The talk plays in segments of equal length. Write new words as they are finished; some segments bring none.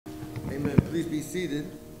Please be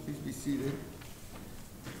seated. Please be seated.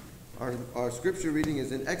 Our scripture reading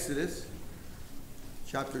is in Exodus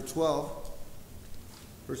chapter 12,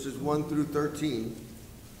 verses 1 through 13.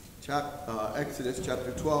 Exodus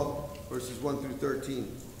chapter 12, verses 1 through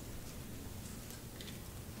 13.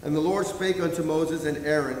 And the Lord spake unto Moses and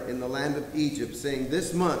Aaron in the land of Egypt, saying,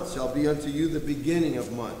 This month shall be unto you the beginning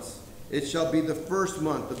of months. It shall be the first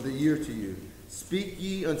month of the year to you. Speak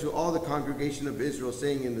ye unto all the congregation of Israel,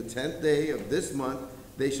 saying, In the 10th day of this month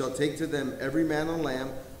they shall take to them every man a lamb,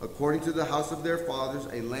 according to the house of their fathers,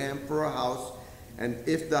 a lamb for a house. And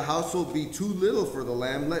if the household be too little for the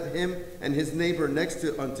lamb, let him and his neighbor next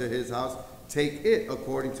unto his house take it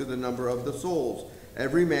according to the number of the souls.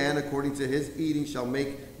 Every man according to his eating shall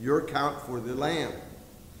make your count for the lamb.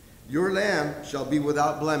 Your lamb shall be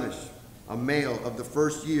without blemish, a male of the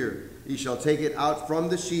first year. Ye shall take it out from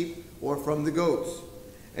the sheep or from the goats.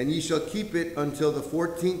 And ye shall keep it until the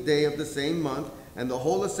 14th day of the same month, and the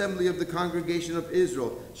whole assembly of the congregation of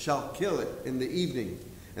Israel shall kill it in the evening.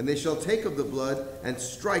 And they shall take of the blood and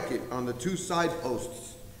strike it on the two side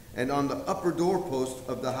posts, and on the upper doorpost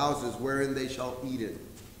of the houses wherein they shall eat it.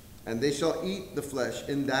 And they shall eat the flesh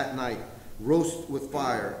in that night, roast with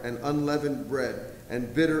fire, and unleavened bread,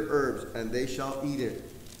 and bitter herbs, and they shall eat it.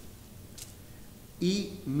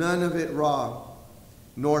 Eat none of it raw,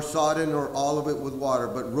 nor sodden, nor all of it with water,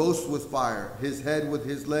 but roast with fire, his head with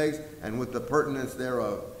his legs, and with the purtenance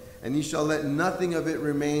thereof. And ye shall let nothing of it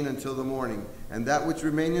remain until the morning, and that which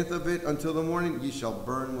remaineth of it until the morning ye shall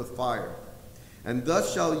burn with fire. And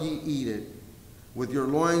thus shall ye eat it, with your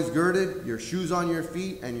loins girded, your shoes on your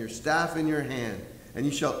feet, and your staff in your hand. And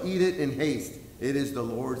ye shall eat it in haste. It is the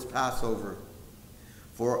Lord's Passover.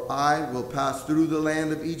 For I will pass through the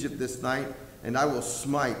land of Egypt this night, and I will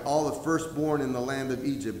smite all the firstborn in the land of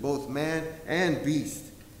Egypt, both man and beast.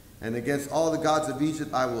 And against all the gods of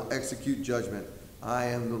Egypt I will execute judgment. I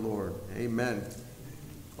am the Lord. Amen.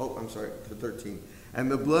 Oh, I'm sorry, to 13.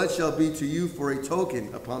 And the blood shall be to you for a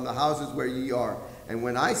token upon the houses where ye are. And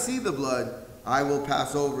when I see the blood, I will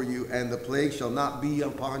pass over you, and the plague shall not be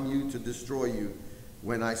upon you to destroy you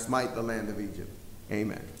when I smite the land of Egypt.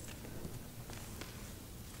 Amen.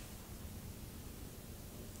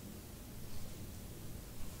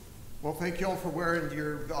 Well, thank you all for wearing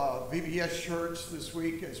your VBS shirts this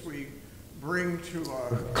week as we bring to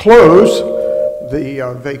a close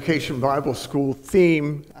the Vacation Bible School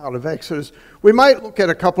theme out of Exodus. We might look at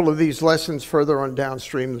a couple of these lessons further on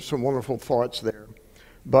downstream. There's some wonderful thoughts there.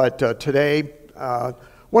 But today, I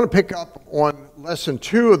want to pick up on lesson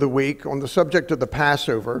 2 of the week on the subject of the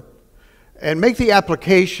Passover and make the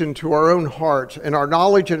application to our own hearts and our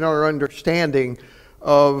knowledge and our understanding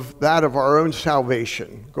of that of our own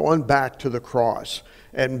salvation, going back to the cross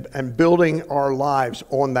and building our lives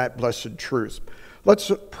on that blessed truth.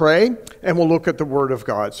 Let's pray, and we'll look at the Word of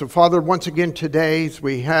God. So, Father, once again today, as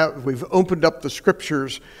we've opened up the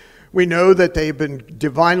Scriptures, we know that they've been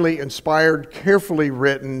divinely inspired, carefully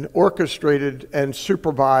written, orchestrated, and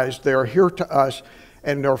supervised. They are here to us,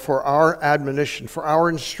 and they're for our admonition, for our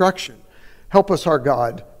instruction. Help us, our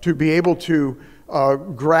God, to be able to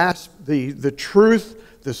grasp the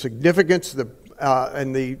truth, the significance,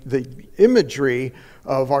 and the imagery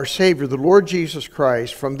of our Savior, the Lord Jesus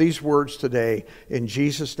Christ, from these words today. In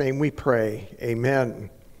Jesus' name we pray. Amen.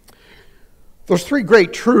 There's 3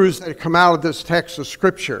 great truths that come out of this text of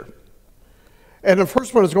Scripture. And the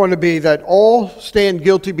first one is going to be that all stand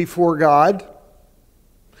guilty before God.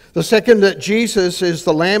 The second, that Jesus is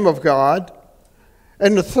the Lamb of God.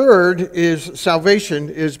 And the third is salvation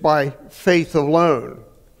is by faith alone.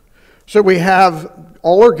 So we have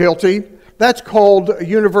all are guilty. That's called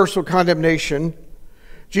universal condemnation.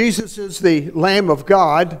 Jesus is the Lamb of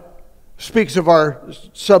God, speaks of our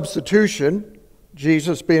substitution,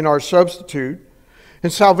 Jesus being our substitute.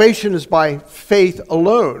 And salvation is by faith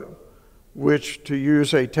alone, which, to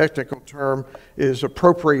use a technical term, is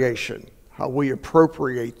appropriation, how we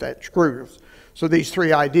appropriate that truth. So these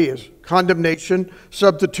 3 ideas: condemnation,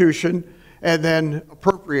 substitution, and then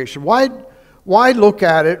appropriation. Why look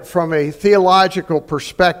at it from a theological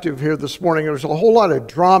perspective here this morning? There's a whole lot of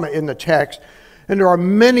drama in the text, and there are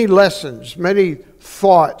many lessons, many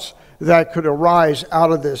thoughts that could arise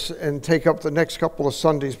out of this and take up the next couple of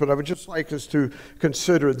Sundays, but I would just like us to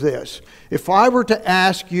consider this. If I were to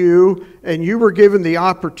ask you, and you were given the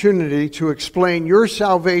opportunity to explain your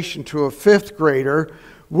salvation to a 5th grader,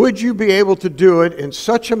 would you be able to do it in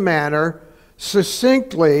such a manner,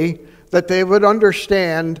 succinctly, that they would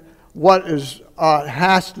understand what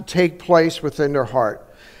has to take place within their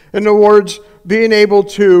heart? In other words, being able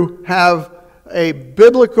to have a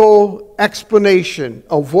biblical explanation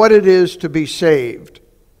of what it is to be saved.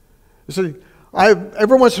 So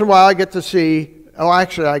every once in a while I get to see,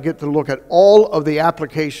 I get to look at all of the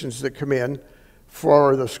applications that come in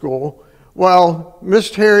for the school. Well,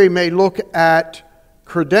 Miss Terry may look at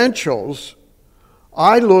credentials.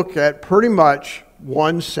 I look at pretty much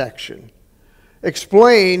one section.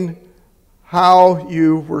 Explain how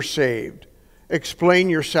you were saved. Explain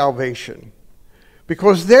your salvation.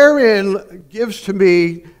 Because therein gives to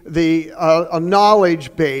me a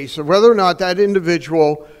knowledge base of whether or not that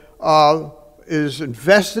individual is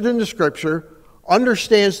invested in the Scripture,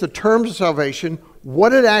 understands the terms of salvation,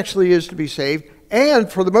 what it actually is to be saved,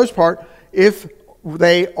 and for the most part, if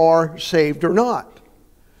they are saved or not.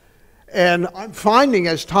 And I'm finding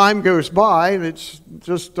as time goes by, and it's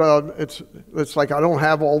just, it's like I don't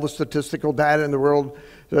have all the statistical data in the world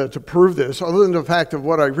to prove this, other than the fact of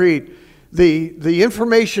what I read. The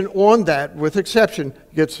information on that, with exception,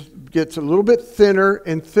 gets a little bit thinner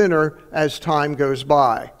and thinner as time goes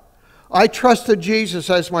by. I trusted Jesus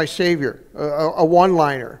as my Savior, a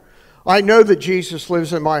one-liner. I know that Jesus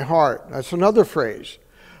lives in my heart. That's another phrase.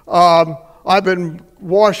 I've been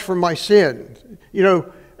washed from my sin. You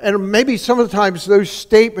know, and maybe some of the times those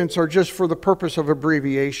statements are just for the purpose of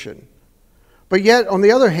abbreviation. But yet, on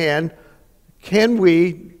the other hand, can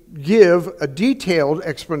we give a detailed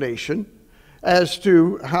explanation as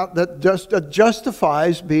to how that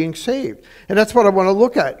justifies being saved? And that's what I want to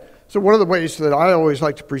look at. So one of the ways that I always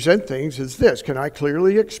like to present things is this. Can I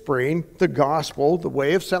clearly explain the gospel, the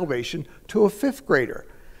way of salvation, to a fifth grader?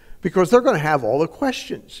 Because they're going to have all the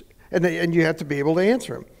questions, and you have to be able to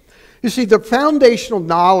answer them. You see, the foundational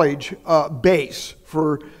knowledge base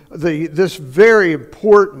for this very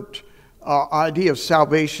important idea of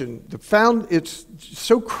salvation, it's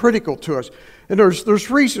so critical to us. And there's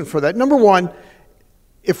reason for that. Number one,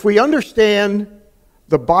 if we understand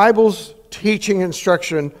the Bible's teaching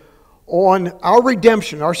instruction on our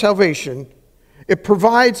redemption, our salvation, it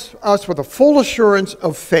provides us with a full assurance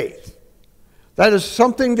of faith. That is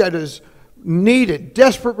something that is needed,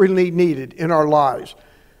 desperately needed in our lives.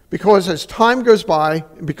 Because as time goes by,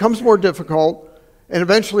 it becomes more difficult, and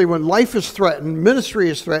eventually when life is threatened, ministry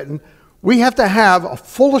is threatened, we have to have a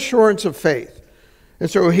full assurance of faith.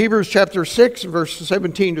 And so Hebrews chapter 6, verses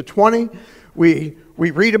 17 to 20, we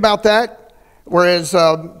read about that, whereas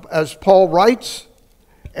as Paul writes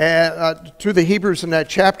to the Hebrews in that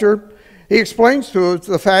chapter, he explains to us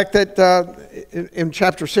the fact that in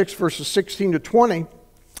chapter 6, verses 16 to 20,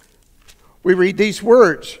 we read these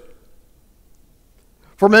words.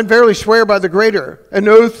 For men verily swear by the greater, an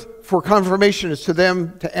oath for confirmation is to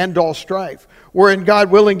them to end all strife, wherein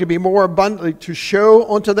God willing to be more abundantly to show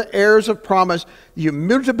unto the heirs of promise the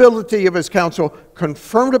immutability of his counsel,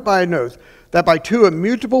 confirmed it by an oath, that by two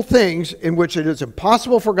immutable things in which it is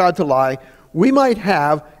impossible for God to lie, we might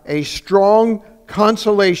have a strong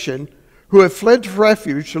consolation who have fled to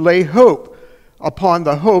refuge to lay hope upon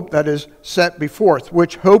the hope that is set before us,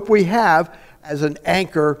 which hope we have as an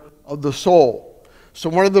anchor of the soul. So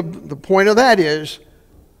one of the point of that is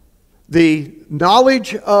the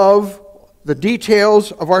knowledge of the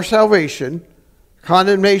details of our salvation,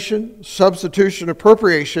 condemnation, substitution,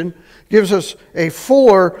 appropriation, gives us a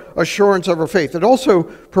fuller assurance of our faith. It also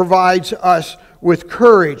provides us with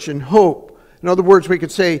courage and hope. In other words, we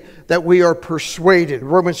could say that we are persuaded.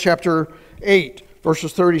 Romans chapter 8,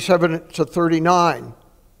 verses 37 to 39.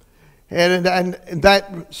 And in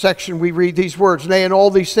that section we read these words, nay, in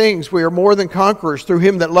all these things we are more than conquerors through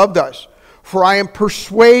him that loved us. For I am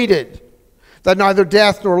persuaded that neither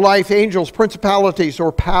death nor life, angels, principalities,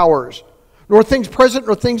 or powers, nor things present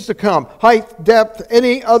nor things to come, height, depth,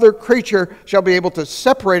 any other creature shall be able to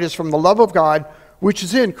separate us from the love of God, which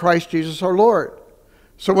is in Christ Jesus our Lord.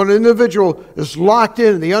 So when an individual is locked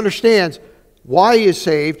in and he understands why he is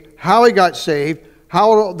saved, how he got saved,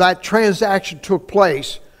 how that transaction took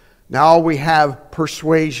place, now we have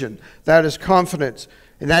persuasion. That is confidence.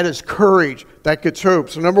 And that is courage. That gets hope.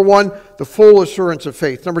 So number one, the full assurance of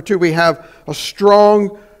faith. Number two, we have a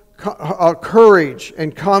strong courage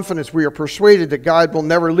and confidence. We are persuaded that God will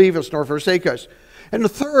never leave us nor forsake us. And the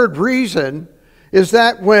third reason is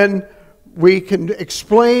that when we can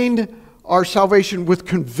explain our salvation with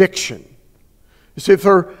conviction. You see, if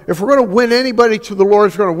we're going to win anybody to the Lord,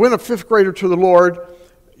 if we're going to win a fifth grader to the Lord,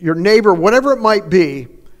 your neighbor, whatever it might be,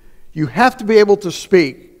 you have to be able to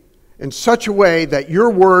speak in such a way that your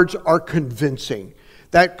words are convincing.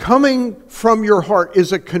 That coming from your heart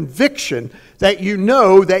is a conviction that you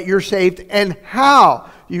know that you're saved and how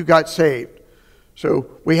you got saved. So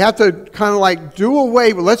we have to kind of like do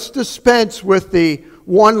away with, let's dispense with the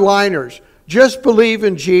one-liners. Just believe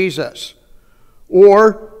in Jesus.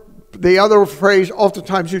 Or the other phrase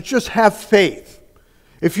oftentimes is just have faith.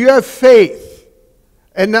 If you have faith,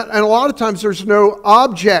 and a lot of times there's no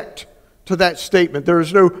object to that statement. There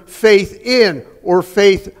is no faith in or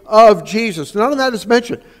faith of Jesus. None of that is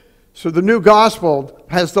mentioned. So the new gospel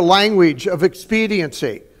has the language of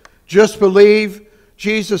expediency. Just believe,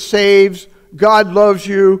 Jesus saves, God loves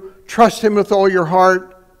you, trust Him with all your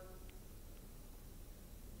heart.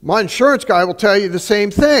 My insurance guy will tell you the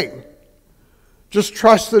same thing. Just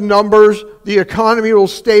trust the numbers, the economy will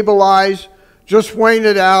stabilize, just wait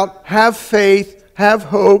it out, have faith, have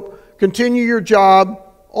hope, continue your job,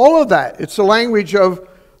 all of that. It's the language of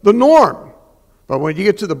the norm. But when you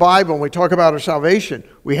get to the Bible and we talk about our salvation,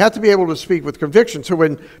 we have to be able to speak with conviction. So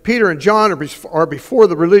when Peter and John are before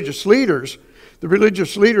the religious leaders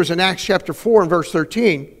in Acts chapter 4 and verse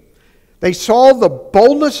 13, they saw the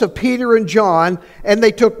boldness of Peter and John, and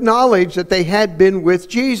they took knowledge that they had been with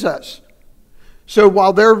Jesus. So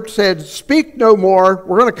while they said, speak no more,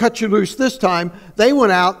 we're going to cut you loose this time, they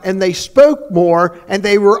went out and they spoke more, and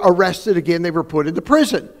they were arrested again. They were put into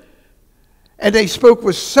prison. And they spoke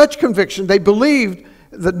with such conviction, they believed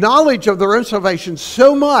the knowledge of their own salvation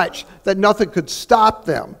so much that nothing could stop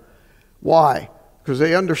them. Why? Because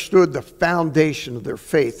they understood the foundation of their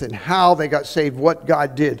faith and how they got saved, what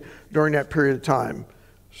God did during that period of time.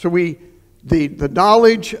 So the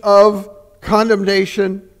knowledge of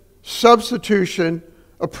condemnation, substitution,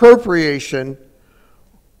 appropriation,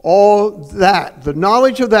 all that, the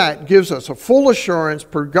knowledge of that gives us a full assurance,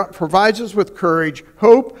 provides us with courage,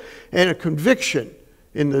 hope, and a conviction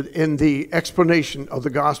in the explanation of the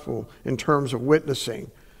gospel in terms of witnessing.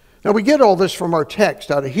 Now we get all this from our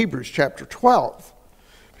text out of Hebrews chapter 12,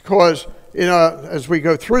 because as we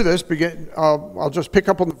go through this, I'll just pick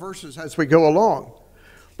up on the verses as we go along.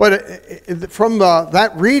 But from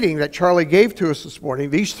that reading that Charlie gave to us this morning,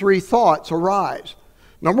 these three thoughts arise.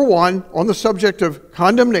 Number one, on the subject of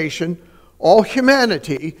condemnation, all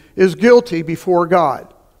humanity is guilty before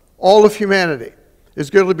God. All of humanity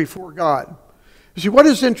is guilty before God. You see, what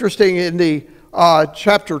is interesting in the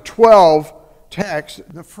chapter 12 text,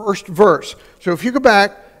 the first verse. So if you go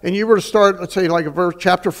back and you were to start, let's say like a verse,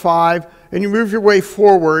 chapter 5, and you move your way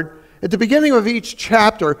forward, at the beginning of each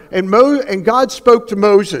chapter, and God spoke to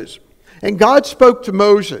Moses. And God spoke to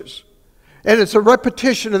Moses. And it's a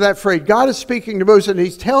repetition of that phrase. God is speaking to Moses, and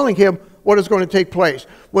He's telling him what is going to take place.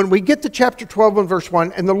 When we get to chapter 12 and verse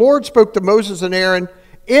 1, and the Lord spoke to Moses and Aaron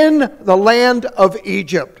in the land of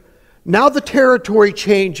Egypt. Now the territory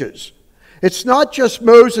changes. It's not just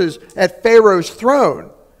Moses at Pharaoh's throne.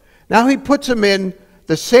 Now He puts him in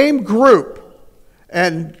the same group.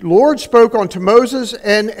 And the Lord spoke unto Moses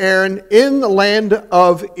and Aaron in the land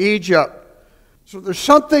of Egypt. So there's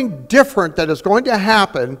something different that is going to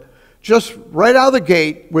happen just right out of the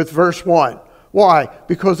gate with verse 1. Why?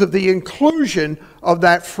 Because of the inclusion of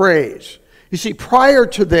that phrase. You see, prior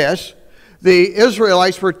to this, the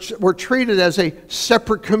Israelites were treated as a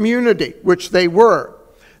separate community, which they were.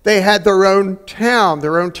 They had their own town,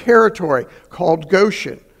 their own territory called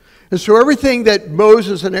Goshen. And so everything that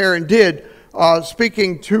Moses and Aaron did,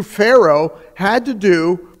 speaking to Pharaoh, had to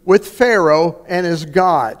do with Pharaoh and his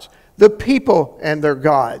gods, the people and their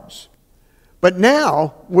gods. But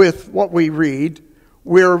now, with what we read,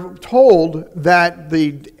 we're told that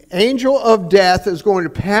the angel of death is going to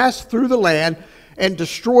pass through the land and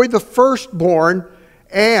destroy the firstborn.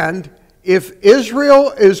 And if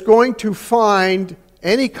Israel is going to find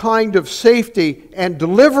any kind of safety and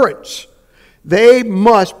deliverance, they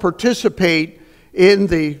must participate in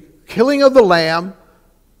the killing of the lamb,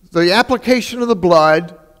 the application of the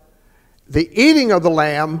blood, the eating of the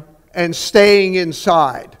lamb, and staying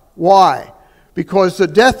inside. Why? Because the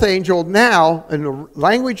death angel now, in the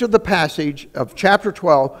language of the passage of chapter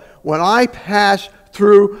 12, when I pass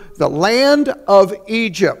through the land of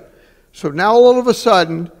Egypt. So now all of a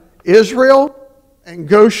sudden, Israel and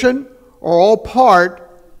Goshen are all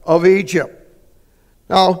part of Egypt.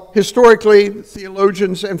 Now, historically,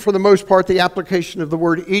 theologians, and for the most part, the application of the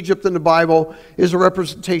word Egypt in the Bible is a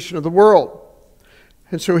representation of the world.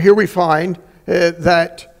 And so here we find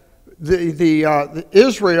that the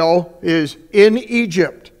Israel is in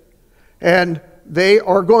Egypt, and they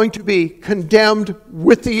are going to be condemned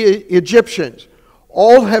with the Egyptians.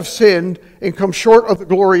 All have sinned and come short of the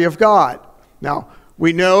glory of God. Now,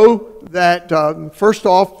 we know that, first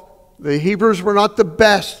off, the Hebrews were not the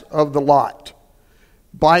best of the lot.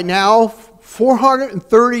 By now,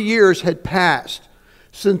 430 years had passed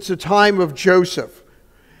since the time of Joseph.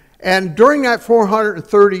 And during that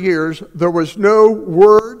 430 years, there was no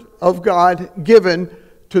word of God given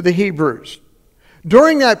to the Hebrews.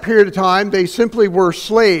 During that period of time, they simply were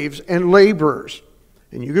slaves and laborers.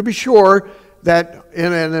 And you can be sure that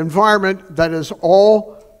in an environment that is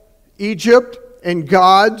all Egypt and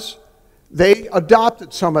gods, they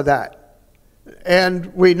adopted some of that.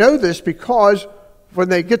 And we know this because when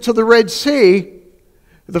they get to the Red Sea,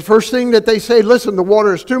 the first thing that they say, listen, the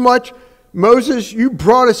water is too much. Moses, you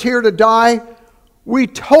brought us here to die. We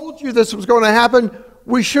told you this was going to happen.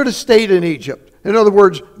 We should have stayed in Egypt. In other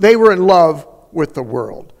words, they were in love with the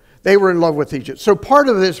world. They were in love with Egypt. So part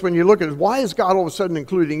of this, when you look at it, why is God all of a sudden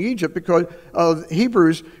including Egypt? Because of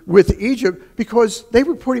Hebrews with Egypt, because they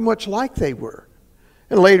were pretty much like they were.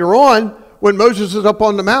 And later on, when Moses is up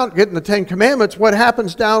on the mount getting the Ten Commandments, what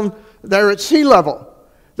happens down there at sea level?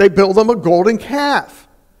 They build them a golden calf.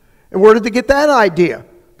 And where did they get that idea?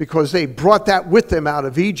 Because they brought that with them out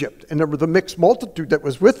of Egypt. And there was the mixed multitude that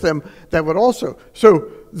was with them that would also.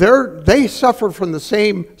 So they suffered from the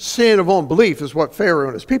same sin of unbelief as what Pharaoh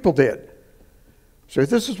and his people did. So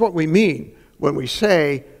this is what we mean when we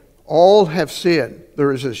say all have sinned.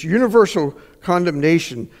 There is this universal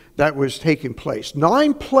condemnation that was taking place.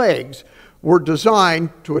 9 plagues were designed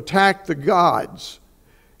to attack the gods,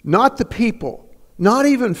 not the people, not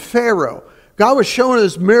even Pharaoh. God was showing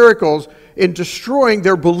his miracles in destroying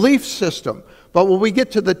their belief system. But when we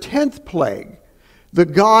get to the 10th plague, the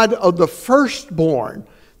god of the firstborn,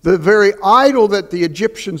 the very idol that the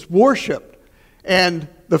Egyptians worshipped, and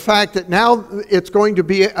the fact that now it's going to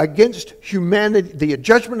be against humanity, the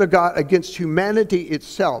judgment of God against humanity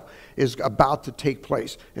itself is about to take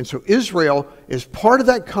place. And so Israel is part of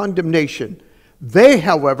that condemnation. They,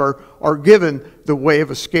 however, are given the way of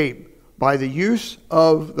escape by the use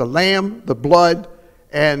of the lamb, the blood,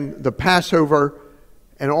 and the Passover,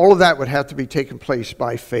 and all of that would have to be taken place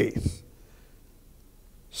by faith.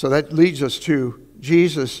 So that leads us to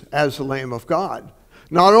Jesus as the Lamb of God.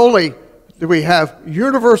 Not only do we have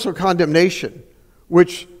universal condemnation,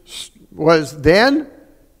 which was then,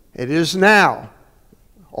 it is now.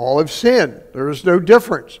 All have sinned. There is no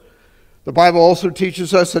difference. The Bible also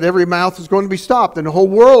teaches us that every mouth is going to be stopped and the whole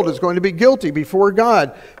world is going to be guilty before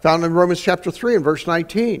God, found in Romans chapter 3 and verse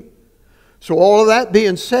 19. So all of that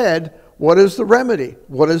being said, what is the remedy?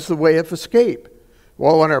 What is the way of escape?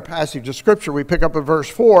 Well, in our passage of Scripture, we pick up in verse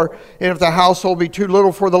 4, and if the household be too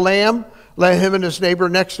little for the lamb, let him and his neighbor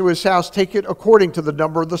next to his house take it according to the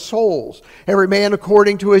number of the souls, every man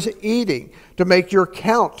according to his eating, to make your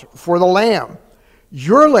count for the lamb.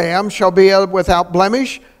 Your lamb shall be without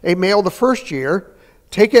blemish, a male the first year.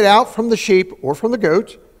 Take it out from the sheep or from the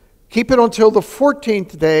goats. Keep it until the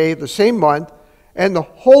 14th day of the same month, and the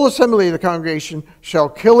whole assembly of the congregation shall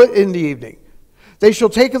kill it in the evening. They shall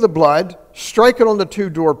take of the blood, strike it on the 2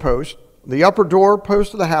 doorposts, the upper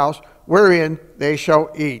doorpost of the house, wherein they shall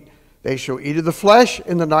eat. They shall eat of the flesh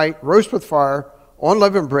in the night, roast with fire,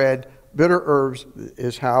 unleavened bread, bitter herbs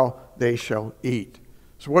is how they shall eat.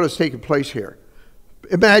 So what has taken place here?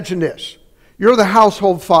 Imagine this. You're the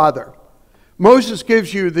household father. Moses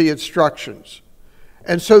gives you the instructions.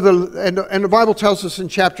 And so the Bible tells us in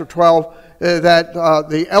chapter 12 that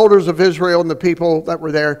the elders of Israel and the people that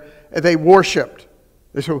were there, they worshipped.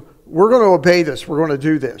 They said, we're going to obey this. We're going to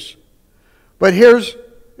do this. But here's,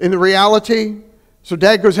 in the reality, so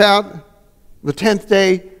dad goes out the 10th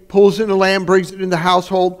day, pulls in the lamb, brings it in the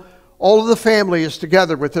household. All of the family is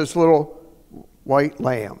together with this little white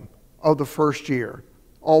lamb of the first year,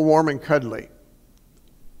 all warm and cuddly.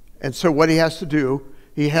 And so what he has to do,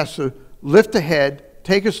 he has to lift the head,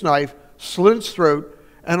 take his knife, slit its throat,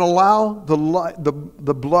 and allow the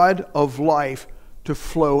blood of life to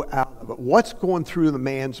flow out of it. What's going through the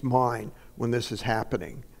man's mind when this is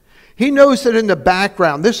happening? He knows that in the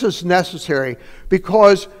background, this is necessary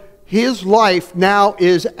because his life now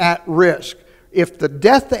is at risk. If the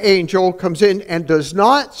death angel comes in and does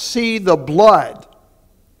not see the blood,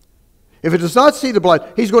 if it does not see the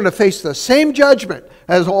blood, he's going to face the same judgment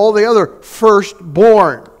as all the other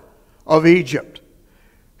firstborn of Egypt.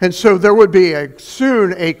 And so there would be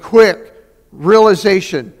soon a quick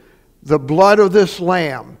realization, the blood of this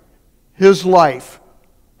lamb, his life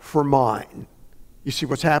for mine. You see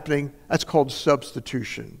what's happening? That's called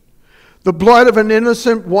substitution. The blood of an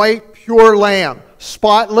innocent, white, pure lamb,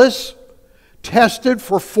 spotless, tested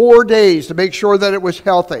for 4 days to make sure that it was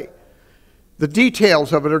healthy. The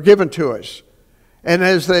details of it are given to us. And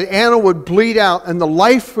as the animal would bleed out and the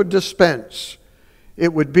life would dispense,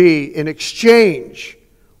 it would be in exchange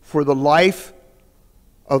for the life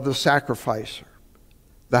of the sacrificer,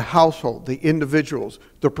 the household, the individuals,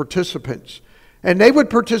 the participants. And they would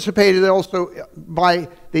participate also by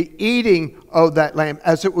the eating of that lamb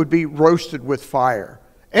as it would be roasted with fire.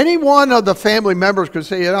 Any one of the family members could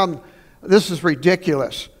say, this is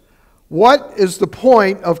ridiculous. What is the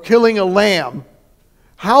point of killing a lamb?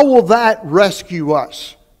 How will that rescue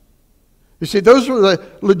us? You see, those were the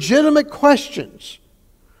legitimate questions.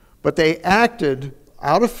 But they acted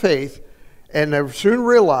out of faith, and they soon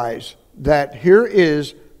realized that here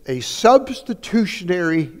is a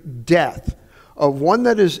substitutionary death of one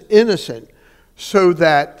that is innocent, so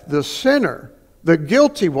that the sinner, the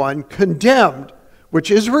guilty one, condemned,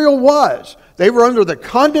 which Israel was, they were under the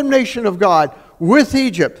condemnation of God with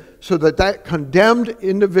Egypt, so that that condemned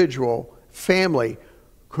individual, family,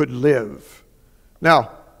 could live.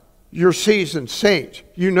 Now, you're seasoned saints.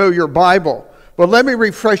 You know your Bible. But let me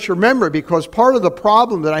refresh your memory, because part of the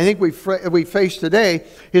problem that I think we face today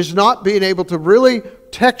is not being able to really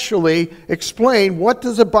textually explain what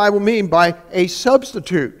does the Bible mean by a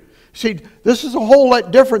substitute. See, this is a whole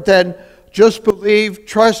lot different than just believe,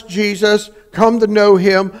 trust Jesus, come to know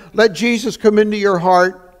Him, let Jesus come into your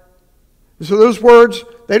heart. So those words,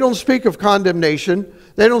 they don't speak of condemnation.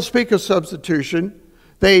 They don't speak of substitution.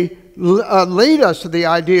 They lead us to the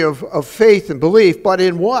idea of faith and belief, but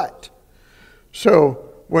in what?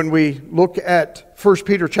 So when we look at 1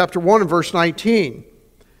 Peter chapter 1 and verse 19,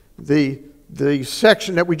 the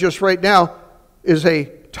section that we just read now is a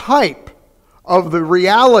type of the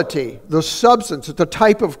reality, the substance. It's a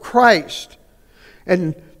type of Christ.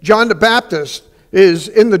 And John the Baptist is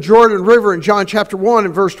in the Jordan River in John chapter 1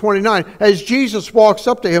 and verse 29. As Jesus walks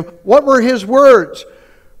up to him, what were his words?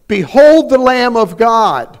 Behold the Lamb of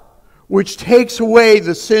God, which takes away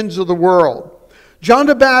the sins of the world. John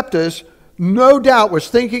the Baptist, no doubt, was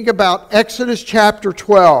thinking about Exodus chapter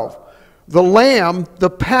 12. The lamb, the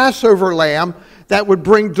Passover lamb, that would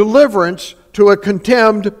bring deliverance to a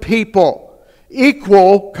condemned people.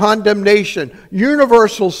 Equal condemnation,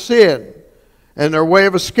 universal sin. And their way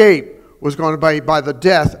of escape was going to be by the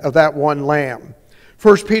death of that one lamb.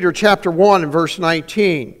 1 Peter chapter 1 and verse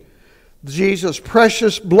 19. Jesus'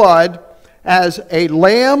 precious blood as a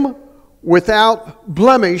lamb without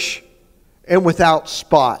blemish and without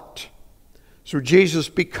spot. So Jesus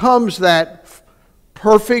becomes that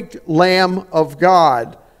perfect Lamb of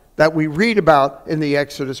God that we read about in the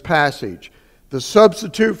Exodus passage. The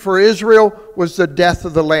substitute for Israel was the death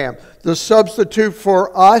of the Lamb. The substitute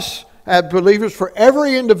for us as believers, for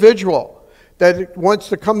every individual that wants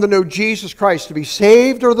to come to know Jesus Christ, to be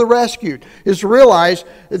saved or the rescued, is to realize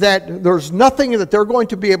that there's nothing that they're going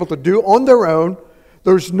to be able to do on their own.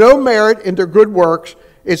 There's no merit in their good works.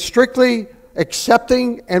 It's strictly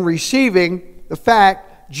accepting and receiving the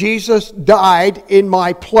fact Jesus died in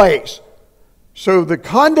my place. So the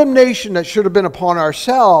condemnation that should have been upon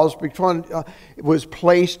ourselves was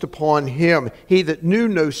placed upon Him. He that knew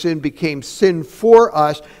no sin became sin for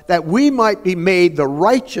us, that we might be made the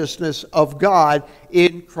righteousness of God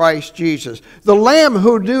in Christ Jesus. The Lamb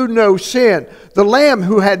who knew no sin, the Lamb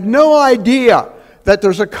who had no idea that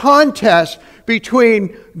there's a contest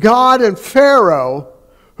between God and Pharaoh,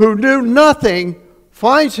 who knew nothing,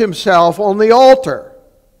 finds himself on the altar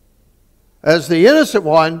as the innocent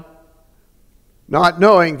one, not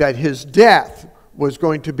knowing that his death was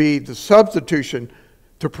going to be the substitution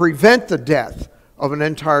to prevent the death of an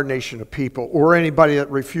entire nation of people or anybody that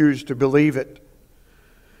refused to believe it.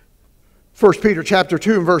 1 Peter chapter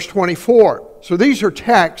 2 and verse 24. So these are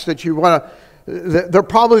texts that you want to, they're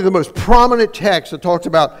probably the most prominent texts that talks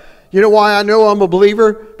about, you know why I know I'm a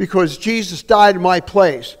believer? Because Jesus died in my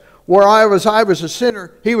place. Where I was a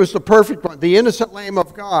sinner, He was the perfect one, the innocent Lamb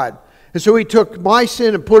of God. And so He took my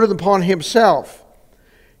sin and put it upon Himself.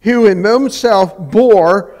 He who in Himself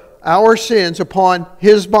bore our sins upon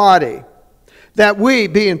His body, that we,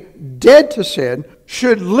 being dead to sin,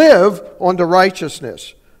 should live unto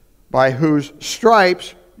righteousness, by whose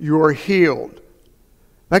stripes you are healed.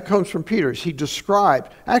 That comes from Peter. He describes,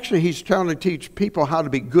 actually he's trying to teach people how to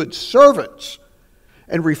be good servants,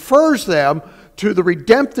 and refers them to the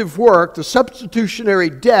redemptive work, the substitutionary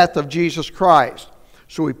death of Jesus Christ.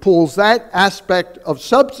 So he pulls that aspect of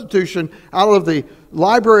substitution out of the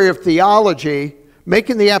library of theology,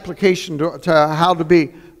 making the application to how to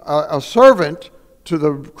be a servant to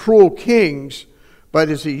the cruel kings. But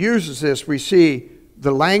as he uses this, we see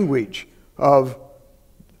the language of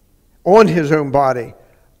on His own body,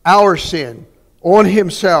 our sin, on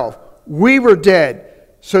Himself. We were dead,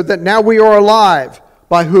 so that now we are alive,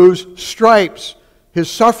 by whose stripes,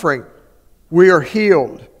 His suffering, we are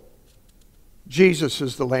healed. Jesus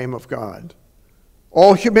is the Lamb of God.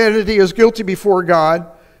 All humanity is guilty before God.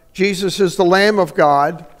 Jesus is the Lamb of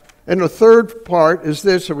God. And the third part is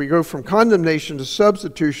this, so we go from condemnation to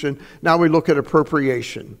substitution. Now we look at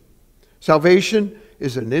appropriation. Salvation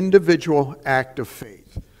is an individual act of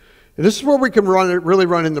faith. And this is where we can really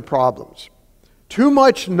run into problems. Too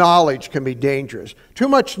much knowledge can be dangerous. Too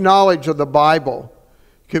much knowledge of the Bible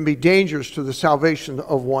can be dangerous to the salvation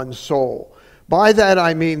of one's soul. By that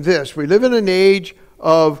I mean this. We live in an age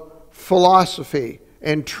of philosophy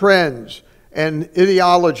and trends and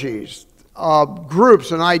ideologies,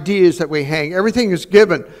 groups and ideas that we hang. Everything is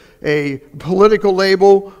given a political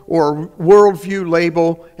label or worldview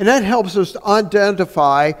label, and that helps us to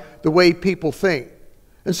identify the way people think.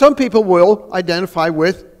 And some people will identify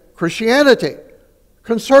with Christianity,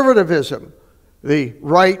 conservatism, the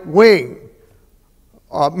right wing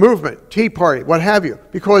movement, Tea Party, what have you,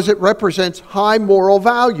 because it represents high moral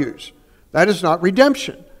values. That is not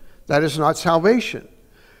redemption. That is not salvation.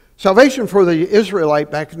 Salvation for the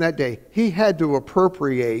Israelite back in that day, he had to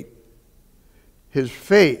appropriate his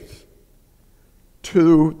faith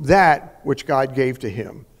to that which God gave to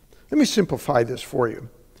him. Let me simplify this for you.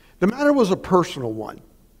 The matter was a personal one.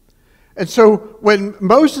 And so when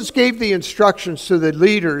Moses gave the instructions to the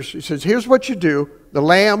leaders, he says, here's what you do. The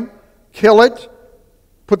lamb, kill it,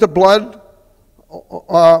 put the blood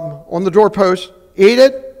on the doorpost, eat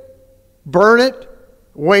it, burn it,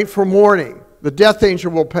 wait for morning. The death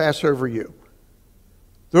angel will pass over you.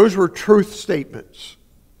 Those were truth statements.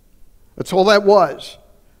 That's all that was.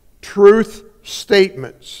 Truth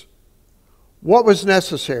statements. What was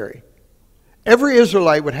necessary? Every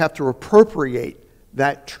Israelite would have to appropriate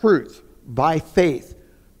that truth by faith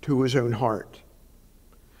to his own heart.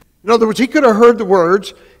 In other words, he could have heard the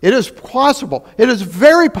words. It is possible, it is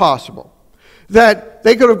very possible, that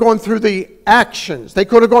they could have gone through the actions. They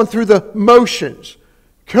could have gone through the motions.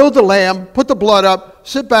 Killed the lamb, put the blood up,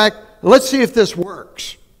 sit back, and let's see if this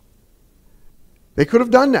works. They could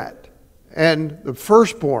have done that. And the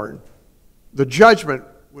firstborn, the judgment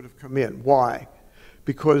would have come in. Why?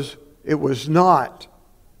 Because it was not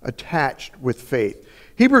attached with faith.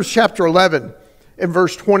 Hebrews chapter 11 and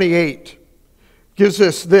verse 28 gives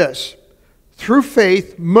us this. Through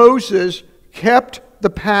faith, Moses kept the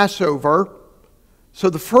Passover. So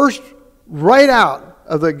the first, right out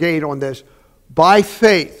of the gate on this, by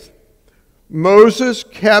faith, Moses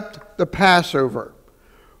kept the Passover.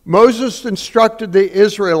 Moses instructed the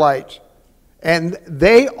Israelites, and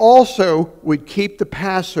they also would keep the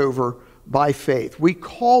Passover by faith. We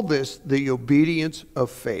call this the obedience of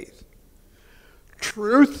faith.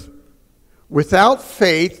 Truth without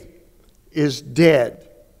faith is dead.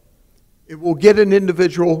 It will get an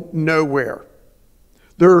individual nowhere.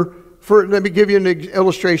 Let me give you an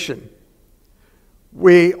illustration.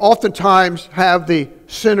 We oftentimes have the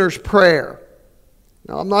sinner's prayer.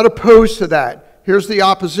 Now, I'm not opposed to that. Here's the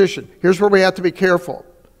opposition. Here's where we have to be careful.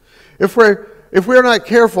 If we're not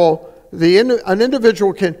careful, an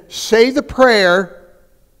individual can say the prayer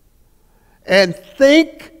and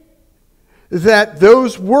think that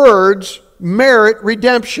those words merit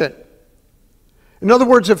redemption. In other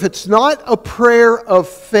words, if it's not a prayer of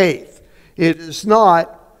faith, it is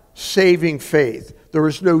not saving faith. There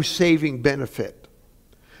is no saving benefit.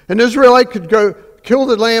 An Israelite could go kill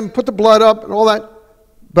the lamb, put the blood up and all that,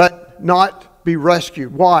 but not be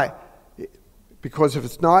rescued. Why? Because if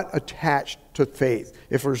it's not attached to faith,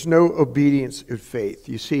 if there's no obedience in faith,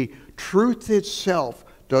 you see, truth itself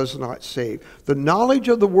does not save. The knowledge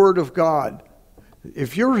of the Word of God,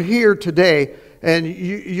 if you're here today and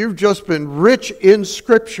you've just been rich in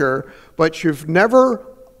Scripture, but you've never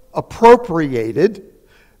appropriated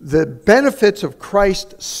the benefits of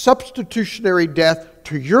Christ's substitutionary death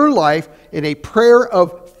to your life in a prayer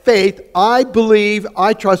of faith, I believe,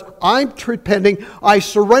 I trust, I'm repenting, I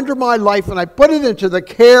surrender my life and I put it into the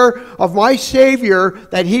care of my Savior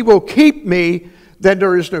that He will keep me, then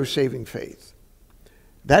there is no saving faith.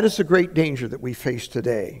 That is the great danger that we face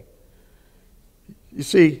today. You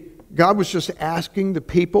see, God was just asking the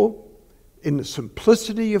people in the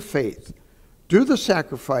simplicity of faith, do the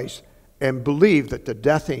sacrifice and believe that the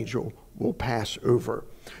death angel will pass over.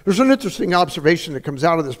 There's an interesting observation that comes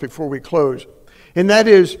out of this before we close, and that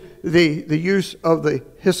is the use of the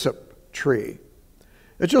hyssop tree.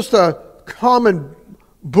 It's just a common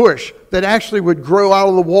bush that actually would grow out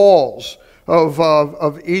of the walls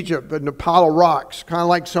of Egypt and the pile of rocks, kind of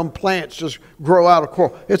like some plants just grow out of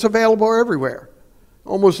coral. It's available everywhere,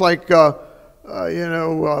 almost like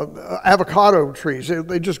avocado trees.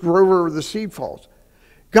 They just grow where the seed falls.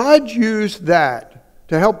 God used that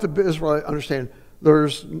to help the Israelites understand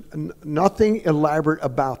there's nothing elaborate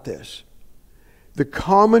about this. The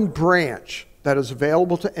common branch that is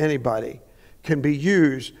available to anybody can be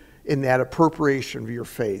used in that appropriation of your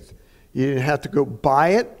faith. You didn't have to go buy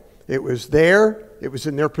it. It was there. It was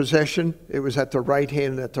in their possession. It was at their right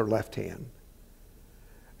hand and at their left hand.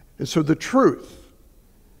 And so the truth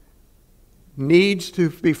needs to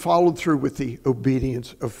be followed through with the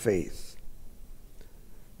obedience of faith.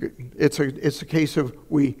 It's a case of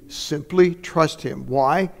we simply trust him.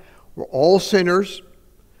 Why? We're all sinners,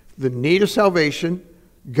 the need of salvation.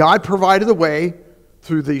 God provided the way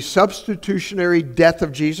through the substitutionary death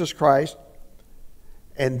of Jesus Christ.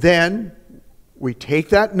 And then we take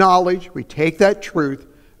that knowledge, we take that truth,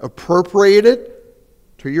 appropriate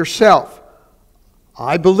it to yourself.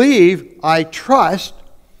 I believe, I trust,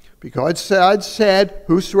 because God said,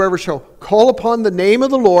 whosoever shall call upon the name of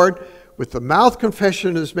the Lord, with the mouth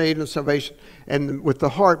confession is made in salvation, and with the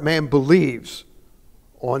heart man believes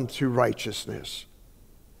unto righteousness.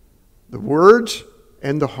 The words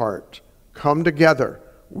and the heart come together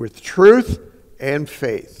with truth and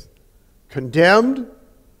faith. Condemned,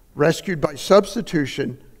 rescued by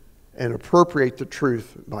substitution, and appropriate the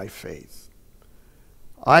truth by faith.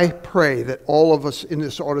 I pray that all of us in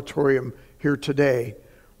this auditorium here today,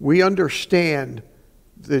 we understand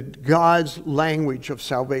God's language of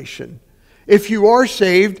salvation. If you are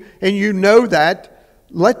saved and you know that,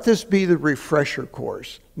 let this be the refresher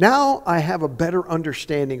course. Now I have a better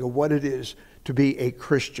understanding of what it is to be a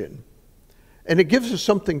Christian. And it gives us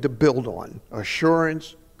something to build on.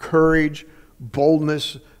 Assurance, courage,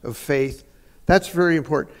 boldness of faith. That's very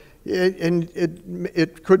important.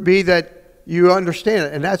 It could be that you understand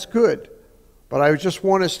it, and that's good. But I just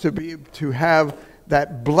want us to have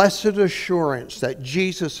that blessed assurance that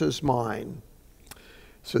Jesus is mine,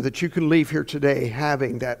 so that you can leave here today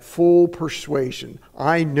having that full persuasion.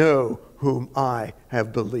 I know whom I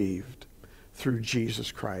have believed through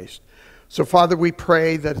Jesus Christ. So, Father, we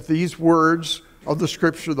pray that these words of the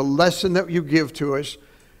Scripture, the lesson that you give to us,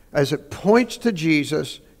 as it points to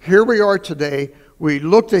Jesus, here we are today. We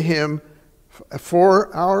look to him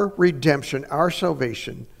for our redemption, our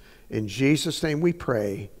salvation. In Jesus' name we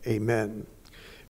pray, amen.